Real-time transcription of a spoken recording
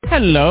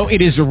Hello,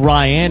 it is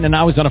Ryan, and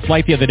I was on a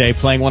flight the other day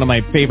playing one of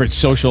my favorite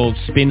social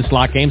spin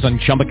slot games on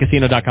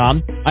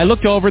ChumbaCasino.com. I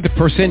looked over at the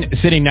person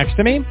sitting next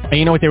to me, and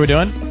you know what they were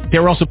doing? They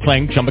were also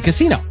playing Chumba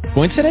Casino.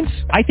 Coincidence?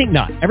 I think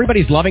not.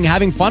 Everybody's loving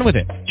having fun with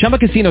it. Chumba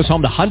Casino is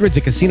home to hundreds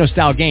of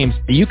casino-style games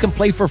that you can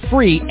play for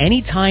free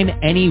anytime,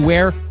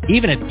 anywhere,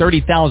 even at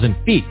 30,000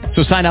 feet.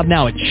 So sign up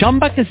now at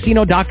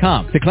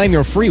ChumbaCasino.com to claim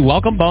your free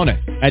welcome bonus.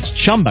 That's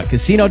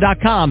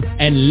ChumbaCasino.com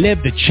and live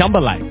the Chumba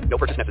life. No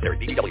purchase necessary.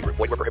 VGW. Void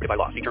where prohibited by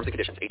law. See terms and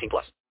conditions. 18+.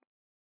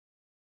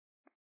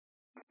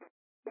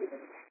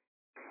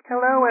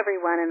 Hello,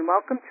 everyone, and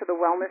welcome to the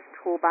Wellness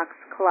Toolbox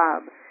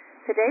Club.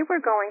 Today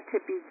we're going to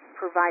be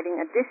providing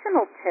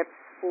additional tips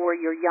for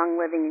your young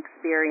living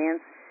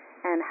experience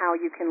and how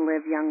you can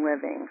live young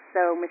living.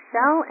 So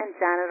Michelle and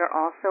Janet are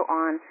also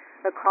on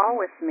the call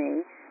with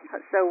me.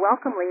 So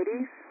welcome,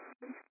 ladies.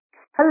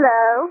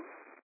 Hello.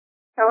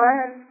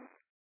 Hello.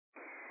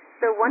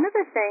 So one of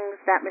the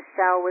things that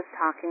Michelle was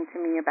talking to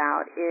me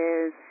about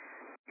is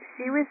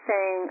she was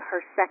saying her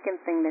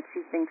second thing that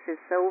she thinks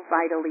is so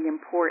vitally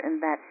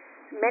important that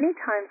many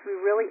times we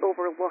really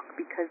overlook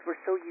because we're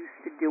so used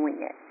to doing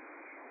it.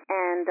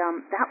 And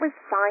that was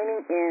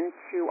signing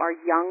into our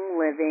Young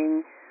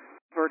Living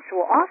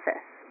virtual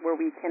office where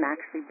we can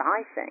actually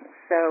buy things.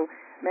 So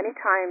many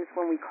times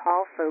when we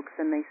call folks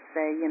and they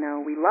say, you know,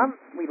 we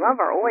love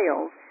our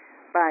oils,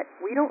 but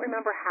we don't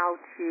remember how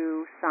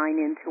to sign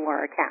into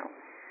our account.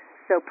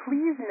 So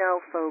please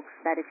know, folks,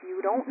 that if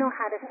you don't know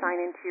how to sign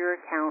into your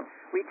account,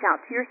 reach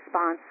out to your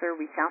sponsor,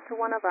 reach out to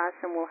one of us,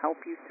 and we'll help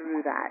you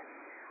through that.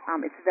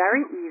 It's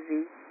very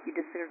easy. You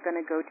just are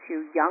going to go to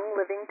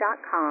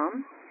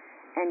youngliving.com,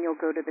 and you'll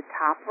go to the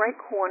top right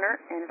corner,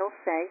 and it'll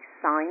say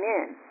sign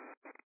in.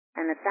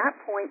 And at that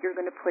point, you're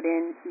going to put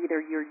in either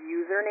your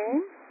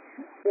username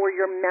or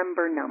your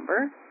member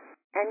number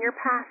and your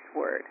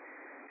password.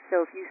 So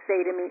if you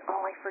say to me,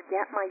 oh, I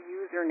forget my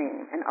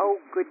username, and oh,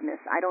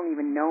 goodness, I don't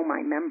even know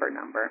my member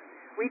number,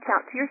 reach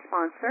out to your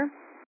sponsor,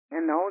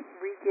 and they'll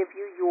re-give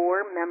you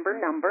your member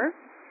number,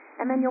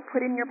 and then you'll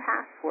put in your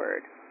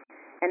password.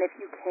 And if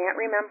you can't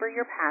remember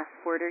your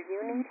password or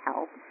you need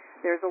help,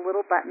 there's a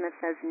little button that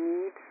says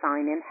Need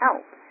Sign-In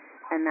Help,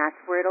 and that's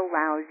where it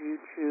allows you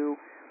to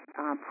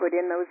put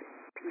in those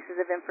pieces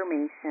of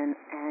information,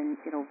 and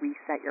it'll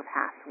reset your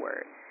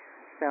password.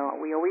 So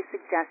we always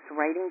suggest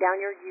writing down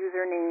your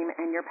username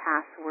and your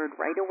password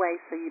right away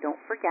so you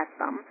don't forget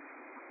them.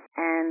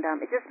 And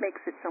it just makes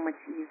it so much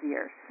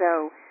easier.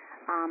 So,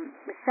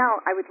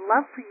 Michelle, I would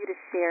love for you to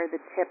share the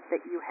tip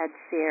that you had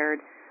shared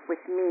with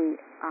me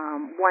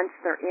once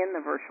they're in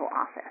the virtual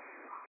office.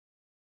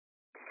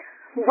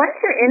 Once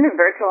you're in the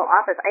virtual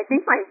office, I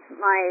think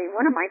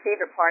one of my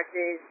favorite parts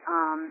is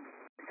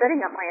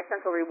setting up my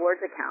Essential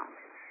Rewards account.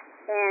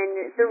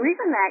 And the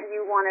reason that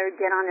you want to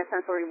get on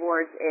Essential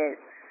Rewards is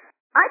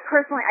I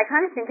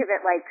kind of think of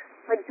it like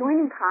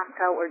joining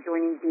Costco or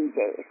joining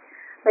BJ's.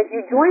 Like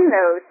you join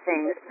those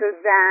things so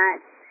that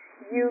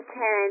you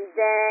can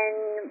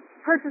then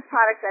purchase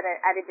products at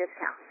a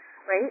discount,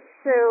 right?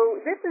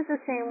 So this is the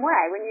same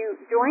way. When you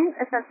join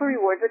Essential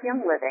Rewards with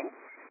Young Living,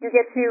 you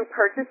get to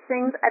purchase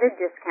things at a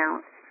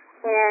discount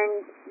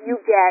and you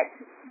get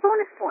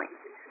bonus points.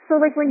 So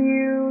like when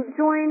you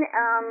join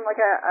like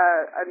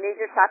a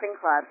major shopping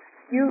club,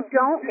 you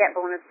don't get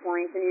bonus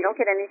points and you don't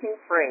get anything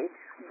free.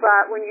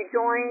 But when you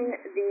join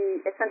the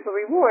Essential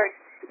Rewards,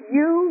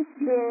 you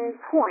gain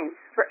points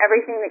for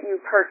everything that you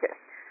purchase.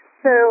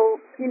 So,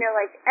 you know,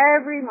 like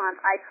every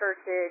month I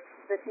purchase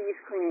the Thieves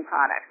cleaning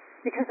products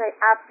because I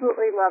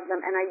absolutely love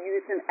them and I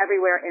use them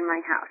everywhere in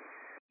my house.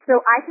 So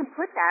I can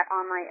put that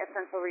on my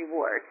Essential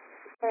Rewards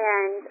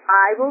and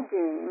I will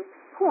gain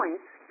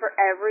points for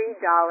every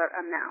dollar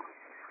amount.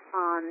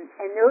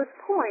 And those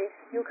points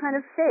you kind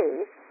of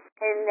save.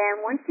 And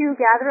then once you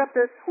gather up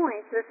those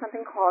points, there's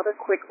something called a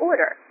quick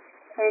order.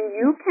 And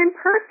you can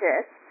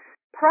purchase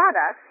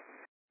products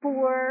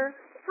for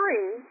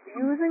free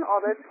using all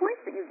those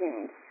points that you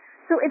gained.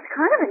 So it's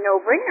kind of a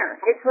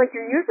no-brainer. It's like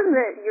you're using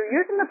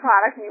the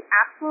product and you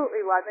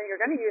absolutely love them.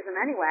 You're going to use them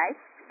anyway.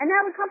 And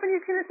now the company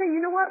is going to say,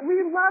 you know what, we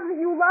love that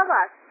you love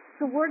us,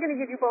 so we're going to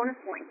give you bonus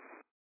points.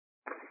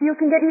 So you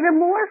can get even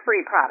more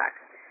free products.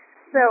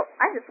 So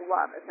I just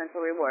love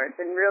Essential Rewards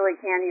and really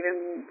can't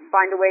even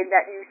find a way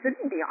that you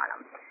shouldn't be on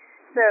them.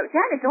 So,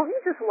 Janet, don't you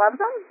just love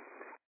them?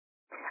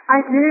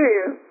 I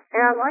do,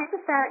 and I like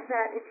the fact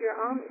that if you're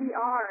on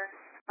ER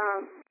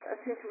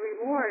Essential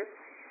Rewards,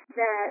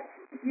 that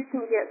you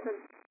can get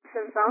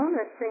some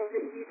bonus things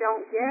that you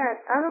don't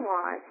get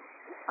otherwise.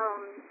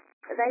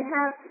 They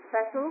have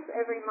specials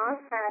every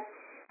month that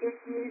if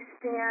you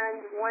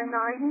spend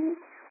 $190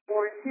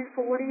 or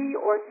 $240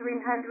 or $300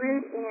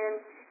 in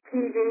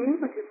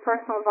PV, which is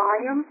personal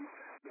volume,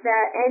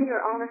 that and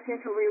your own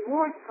Essential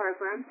Rewards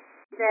program,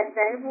 that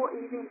they will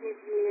even give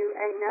you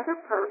another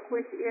perk,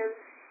 which is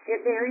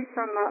it varies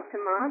from month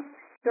to month.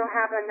 You'll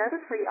have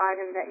another free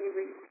item that you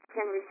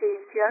can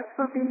receive just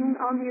for being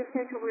on the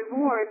Essential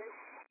Rewards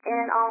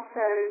and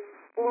also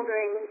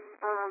ordering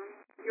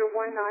your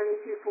 $190,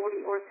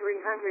 $240, or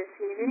 $300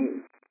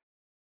 TV.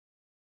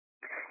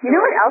 You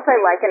know what else I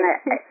like in it?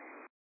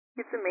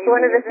 It's amazing,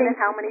 one of the isn't things,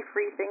 it, how many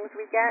free things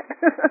we get?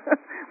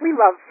 We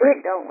love free,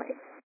 don't we?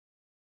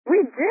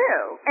 We do.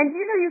 And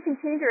you can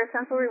change your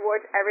essential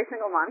rewards every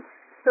single month.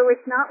 So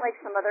it's not like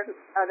some other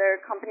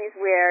companies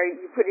where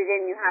you put it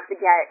in, you have to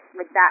get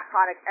like that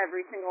product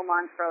every single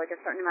month for like a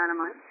certain amount of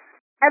months.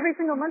 Every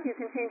single month you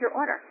can change your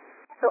order.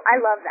 So I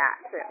love that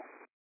too.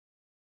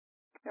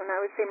 And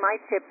I would say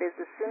my tip is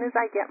as soon as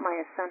I get my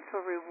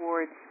Essential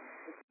Rewards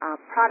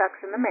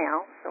products in the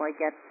mail, so I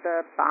get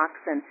the box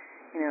and,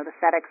 the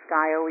FedEx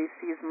guy always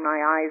sees my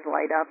eyes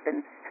light up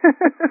and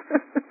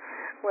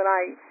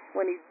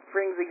when he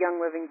brings a Young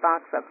Living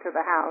box up to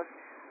the house,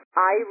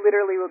 I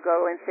literally will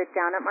go and sit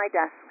down at my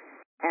desk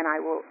and I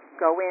will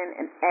go in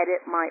and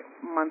edit my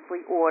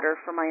monthly order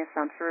for my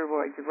Essential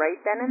Rewards right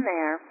then and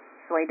there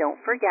so I don't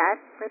forget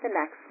for the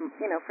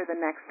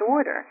next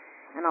order.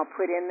 And I'll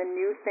put in the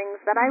new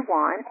things that I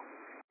want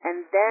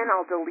and then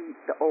I'll delete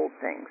the old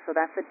things. So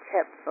that's a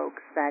tip,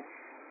 folks, that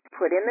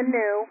put in the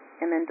new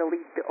and then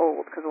delete the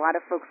old, because a lot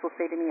of folks will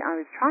say to me, I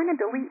was trying to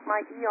delete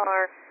my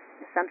ER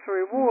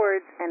Essential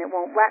Rewards and it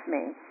won't let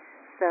me.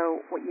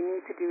 So what you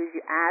need to do is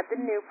you add the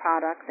new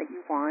product that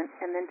you want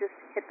and then just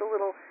hit the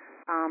little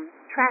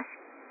trash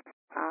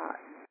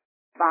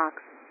box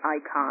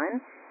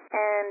icon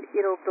and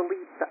it'll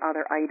delete the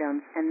other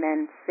items and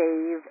then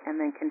save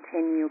and then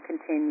continue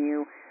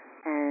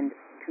and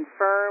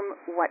confirm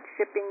what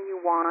shipping you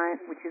want,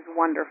 which is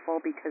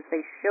wonderful because they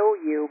show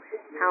you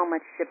how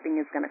much shipping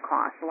is going to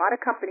cost. A lot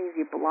of companies,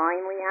 you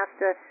blindly have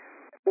to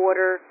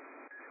order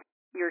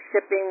your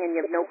shipping and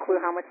you have no clue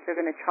how much they're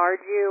going to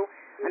charge you.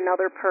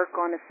 Another perk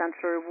on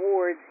Essential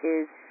Rewards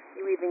is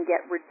you even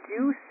get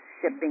reduced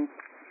shipping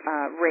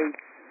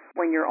rates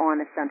when you're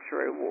on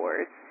Essential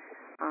Rewards.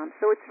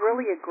 So it's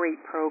really a great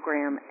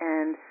program,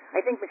 and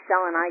I think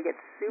Michelle and I get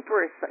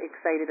super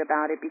excited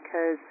about it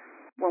because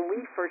when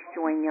we first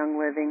joined Young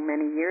Living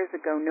many years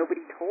ago, nobody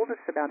told us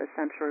about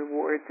Essential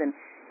Rewards, and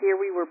here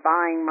we were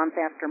buying month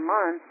after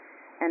month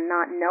and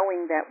not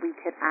knowing that we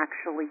could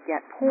actually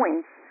get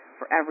points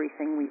for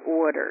everything we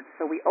ordered.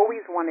 So we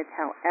always want to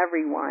tell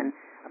everyone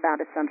about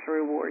Essential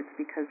Rewards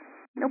because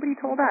nobody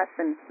told us,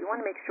 and we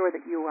want to make sure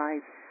that you guys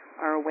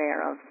are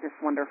aware of this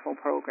wonderful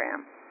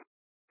program.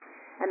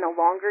 And the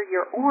longer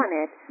you're on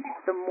it,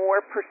 the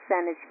more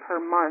percentage per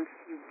month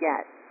you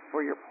get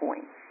for your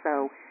points.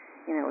 So,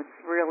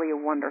 it's really a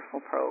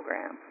wonderful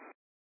program.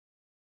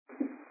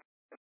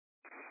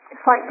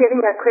 It's like getting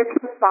a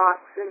Christmas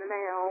box in the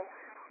mail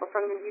or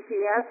from the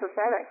UPS or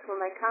FedEx when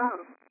they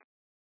come.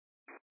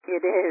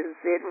 It is.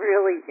 It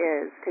really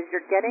is, because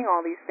you're getting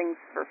all these things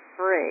for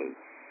free.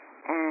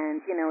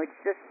 And,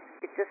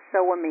 it's just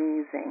so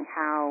amazing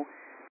how,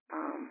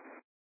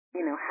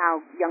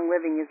 how Young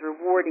Living is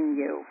rewarding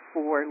you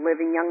for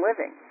living Young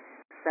Living.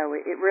 So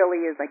it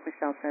really is, like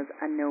Michelle says,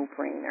 a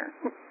no-brainer.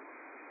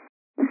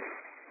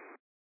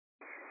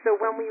 So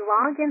when we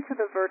log into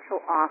the virtual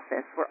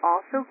office, we're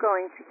also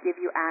going to give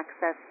you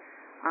access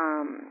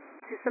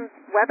to some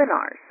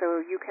webinars.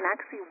 So you can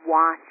actually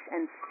watch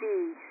and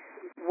see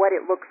what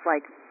it looks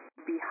like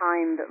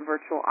behind the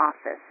virtual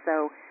office.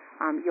 So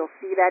you'll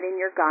see that in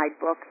your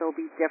guidebook. There'll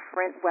be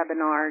different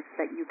webinars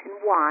that you can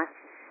watch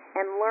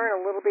and learn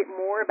a little bit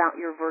more about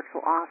your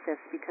virtual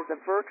office, because a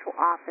virtual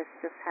office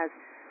just has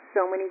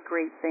so many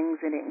great things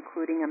in it,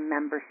 including a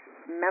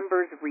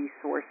members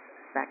resource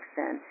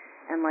section.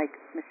 And like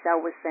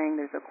Michelle was saying,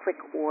 there's a quick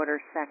order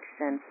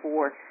section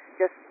for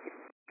just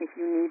if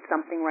you need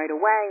something right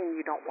away and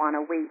you don't want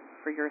to wait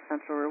for your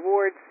Essential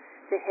Rewards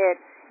to hit.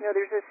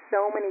 There's just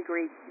so many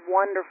great,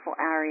 wonderful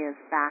areas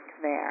back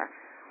there.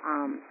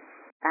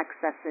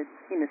 Access it,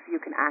 so you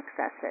can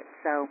access it.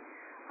 So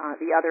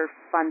the other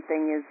fun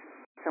thing is,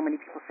 so many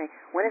people say,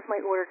 when is my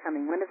order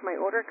coming? When is my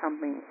order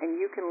coming? And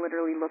you can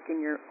literally look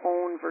in your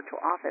own virtual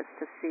office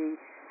to see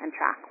and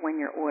track when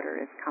your order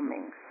is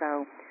coming.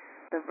 So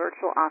the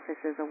virtual office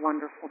is a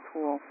wonderful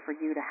tool for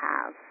you to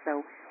have.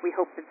 So we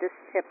hope that this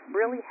tip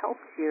really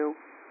helps you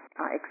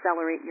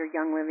accelerate your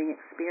Young Living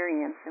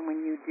experience. And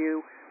when you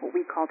do what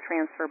we call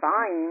transfer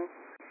buying,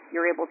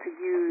 you're able to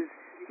use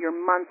your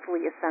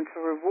monthly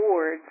Essential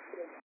Rewards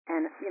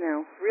and,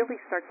 really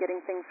start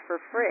getting things for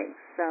free.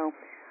 So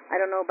I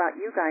don't know about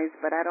you guys,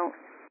 but I don't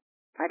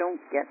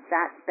get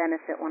that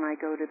benefit when I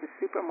go to the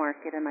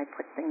supermarket and I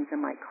put things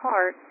in my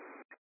cart.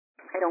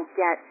 I don't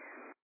get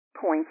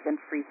points and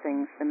free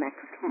things the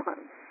next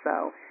month.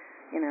 So,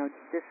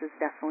 this is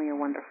definitely a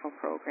wonderful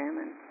program.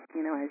 And,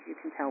 as you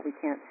can tell, we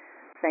can't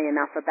say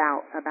enough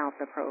about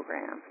the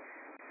program.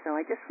 So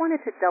I just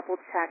wanted to double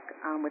check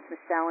with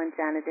Michelle and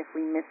Janet if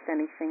we missed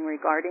anything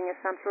regarding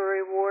Essential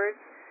Rewards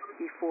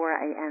before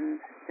I end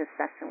this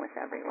session with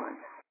everyone.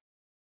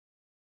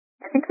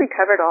 I think we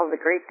covered all the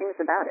great things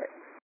about it.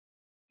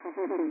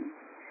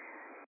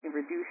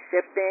 Reduce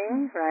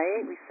shipping,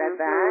 right? We said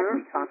that.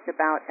 We talked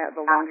about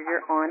the longer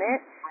you're on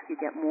it, you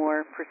get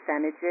more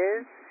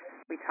percentages.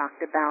 We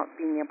talked about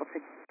being able to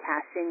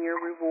cash in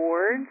your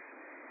rewards.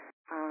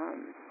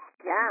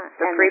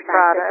 The free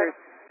products.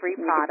 Free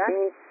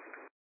products.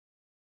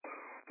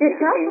 It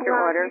does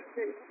allow you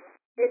to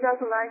it does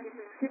allow you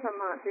to skip a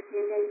month if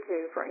you need to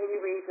for any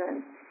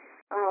reason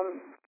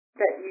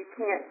that you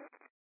can't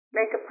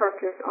make a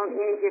purchase on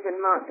any given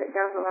month. It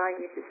does allow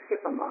you to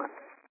skip a month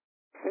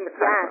in the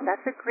program. Yeah,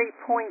 that's a great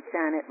point,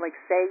 Janet. Like,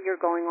 say you're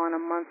going on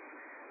a month's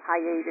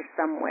hiatus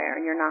somewhere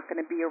and you're not going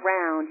to be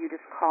around, you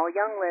just call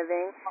Young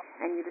Living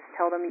and you just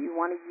tell them that you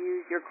want to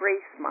use your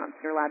grace month.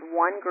 You're allowed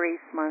one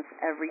grace month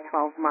every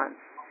 12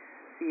 months.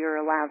 So you're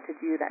allowed to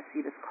do that.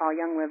 So you just call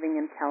Young Living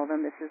and tell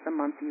them this is the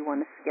month you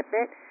want to skip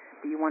it,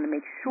 but you want to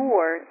make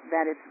sure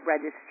that it's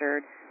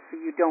registered so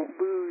you don't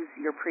lose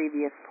your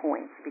previous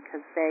points,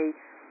 because say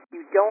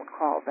you don't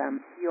call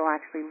them, you'll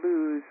actually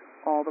lose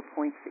all the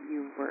points that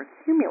you were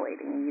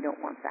accumulating, and you don't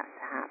want that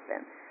to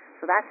happen.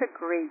 So that's a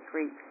great,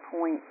 great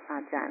point,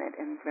 Janet,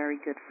 and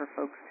very good for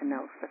folks to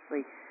know,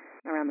 especially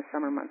around the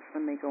summer months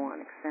when they go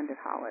on extended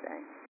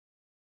holiday.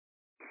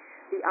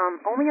 The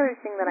only other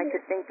thing that I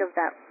could think of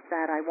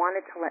that I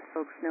wanted to let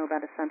folks know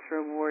about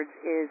Essential Rewards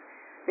is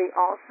they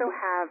also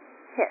have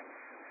kits.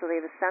 So they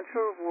have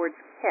Essential Rewards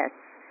kits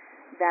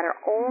that are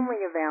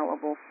only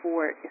available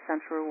for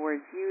Essential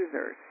Rewards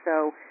users.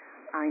 So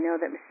I know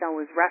that Michelle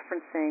was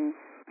referencing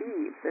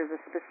Thieves. There's a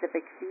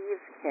specific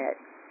Thieves kit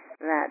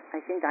that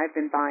I think I've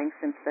been buying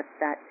since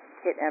that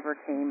kit ever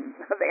came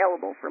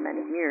available for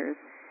many years.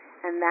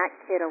 And that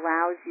kit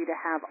allows you to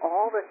have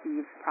all the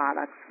Thieves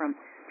products, from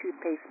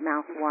toothpaste,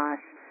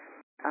 mouthwash,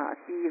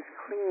 Thieves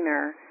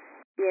cleaner,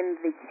 in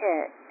the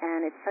kit.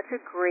 And it's such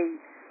a great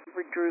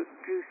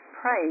reduced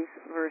price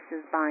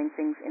versus buying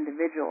things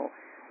individual.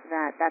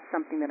 That's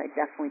something that I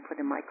definitely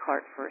put in my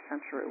cart for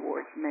Essential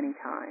Rewards many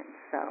times.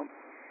 So,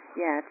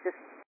 yeah,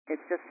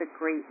 it's just a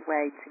great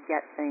way to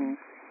get things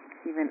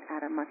even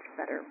at a much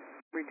better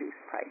reduced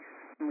price.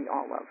 And we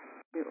all love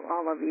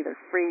either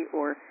free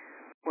or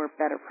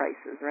better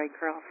prices, right,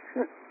 girls?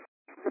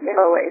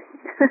 Always.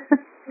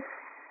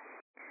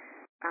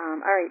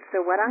 All right, so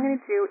what I'm going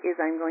to do is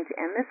I'm going to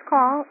end this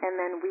call, and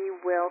then we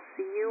will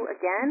see you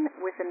again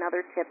with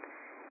another tip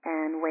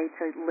and way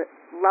to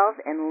love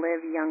and live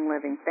Young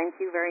Living. Thank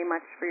you very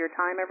much for your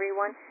time,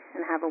 everyone,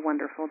 and have a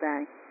wonderful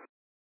day.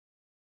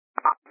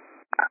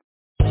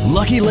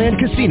 Lucky Land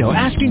Casino,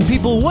 asking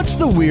people, what's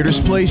the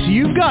weirdest place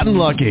you've gotten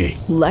lucky?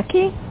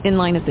 Lucky? In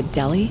line at the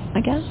deli,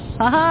 I guess?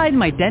 Aha, in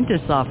my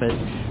dentist's office.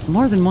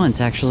 More than once,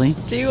 actually.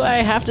 Do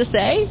I have to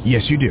say?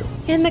 Yes, you do.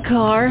 In the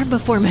car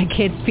before my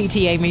kids'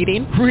 PTA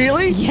meeting.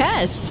 Really?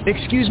 Yes.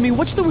 Excuse me,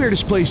 what's the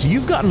weirdest place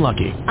you've gotten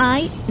lucky?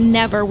 I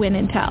never win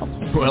and tell.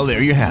 Well,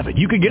 there you have it.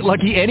 You can get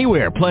lucky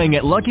anywhere, playing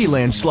at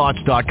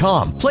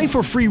LuckyLandSlots.com. Play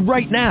for free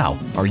right now.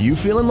 Are you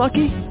feeling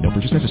lucky? No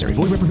purchase necessary.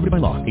 Void where prohibited by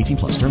law. 18+.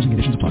 Terms and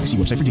conditions apply. See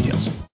website for details.